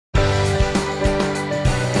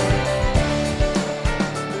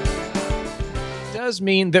does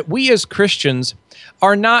mean that we as Christians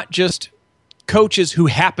are not just coaches who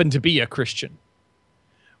happen to be a Christian.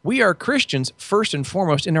 We are Christians first and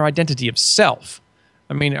foremost in our identity of self.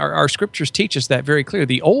 I mean, our scriptures teach us that very clearly.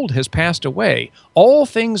 The old has passed away. All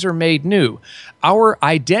things are made new. Our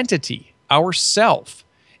identity, our self,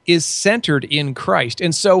 is centered in Christ.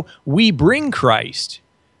 And so we bring Christ,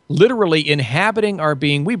 literally inhabiting our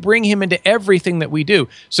being. We bring him into everything that we do.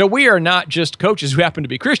 So we are not just coaches who happen to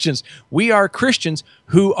be Christians. We are Christians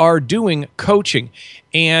who are doing coaching.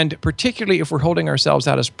 And particularly if we're holding ourselves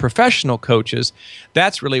out as professional coaches,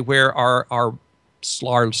 that's really where our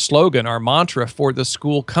slogan, our mantra for the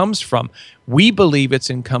school comes from. We believe it's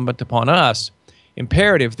incumbent upon us,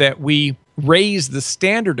 imperative, that we raise the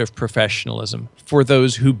standard of professionalism for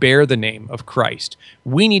those who bear the name of Christ.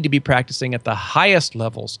 We need to be practicing at the highest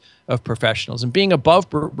levels of professionalism, being above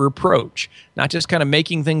reproach, not just kind of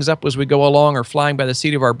making things up as we go along or flying by the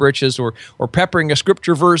seat of our britches or peppering a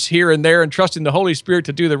scripture verse here and there and trusting the Holy Spirit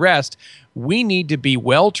to do the rest. We need to be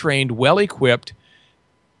well-trained, well-equipped,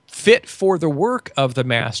 fit for the work of the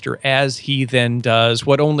Master as he then does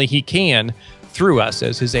what only he can through us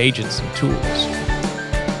as his agents and tools.